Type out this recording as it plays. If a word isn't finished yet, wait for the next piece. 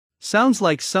Sounds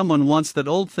like someone wants that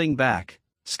old thing back.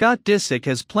 Scott Dissick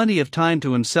has plenty of time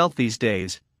to himself these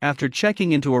days, after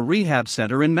checking into a rehab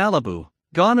center in Malibu.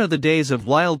 Gone are the days of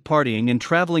wild partying and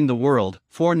traveling the world,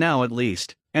 for now at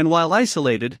least. And while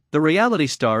isolated, the reality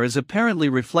star is apparently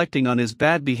reflecting on his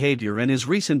bad behavior and his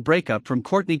recent breakup from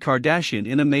Kourtney Kardashian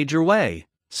in a major way.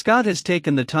 Scott has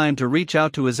taken the time to reach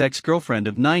out to his ex-girlfriend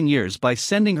of 9 years by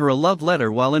sending her a love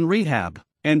letter while in rehab.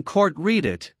 And Kourt read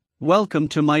it. Welcome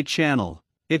to my channel.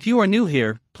 If you are new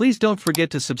here, please don't forget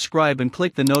to subscribe and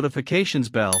click the notifications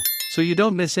bell, so you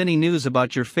don't miss any news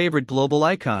about your favorite global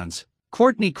icons.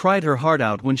 Kourtney cried her heart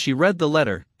out when she read the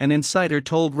letter, an insider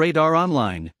told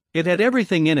RadarOnline. It had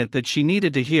everything in it that she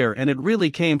needed to hear, and it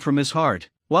really came from his heart.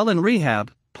 While in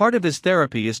rehab, part of his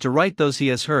therapy is to write those he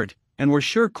has hurt, and we're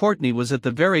sure Kourtney was at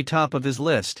the very top of his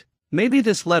list. Maybe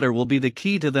this letter will be the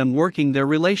key to them working their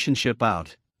relationship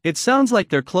out. It sounds like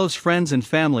their close friends and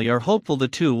family are hopeful the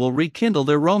two will rekindle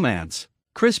their romance.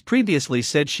 Kris previously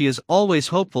said she is always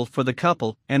hopeful for the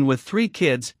couple, and with 3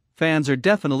 kids, fans are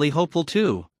definitely hopeful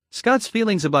too. Scott's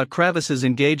feelings about Travis's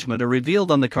engagement are revealed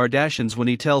on the Kardashians when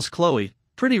he tells Khloe,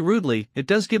 pretty rudely, "It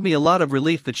does give me a lot of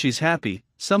relief that she's happy,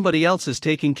 somebody else is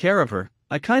taking care of her.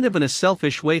 I kind of in a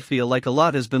selfish way feel like a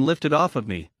lot has been lifted off of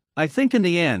me. I think in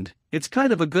the end, it's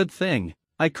kind of a good thing.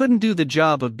 I couldn't do the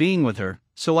job of being with her,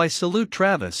 so I salute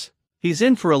Travis. He's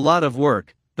in for a lot of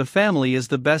work, the family is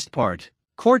the best part."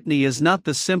 Kourtney is not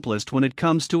the simplest when it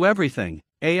comes to everything.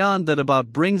 That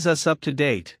about brings us up to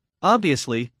date.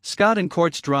 Obviously, Scott and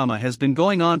Kourt's drama has been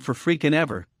going on for freaking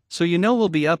ever, so you know we'll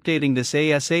be updating this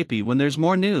ASAP when there's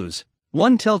more news.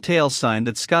 One telltale sign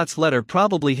that Scott's letter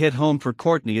probably hit home for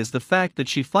Kourtney is the fact that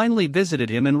she finally visited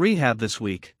him in rehab this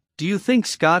week. Do you think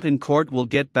Scott and Kourt will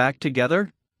get back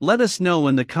together? Let us know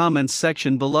in the comments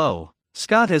section below.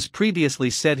 Scott has previously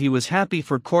said he was happy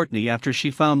for Kourtney after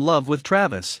she found love with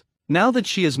Travis. Now that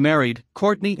she is married,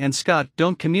 Kourtney and Scott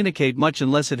don't communicate much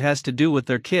unless it has to do with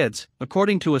their kids,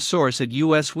 according to a source at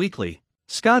US Weekly.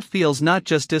 Scott feels not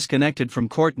just disconnected from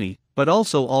Kourtney, but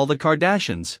also all the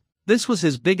Kardashians. This was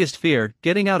his biggest fear,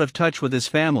 getting out of touch with his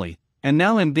family, and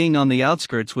now him being on the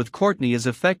outskirts with Kourtney is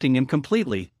affecting him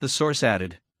completely, the source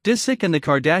added. Disick and the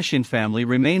Kardashian family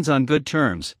remains on good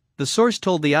terms, the source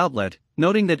told the outlet,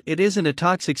 noting that it isn't a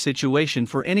toxic situation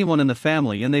for anyone in the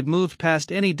family and they've moved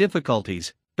past any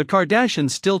difficulties. The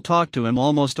Kardashians still talk to him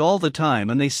almost all the time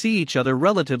and they see each other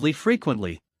relatively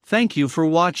frequently. Thank you for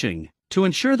watching. To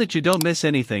ensure that you don't miss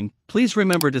anything, please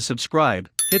remember to subscribe,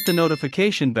 hit the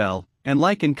notification bell, and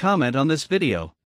like and comment on this video.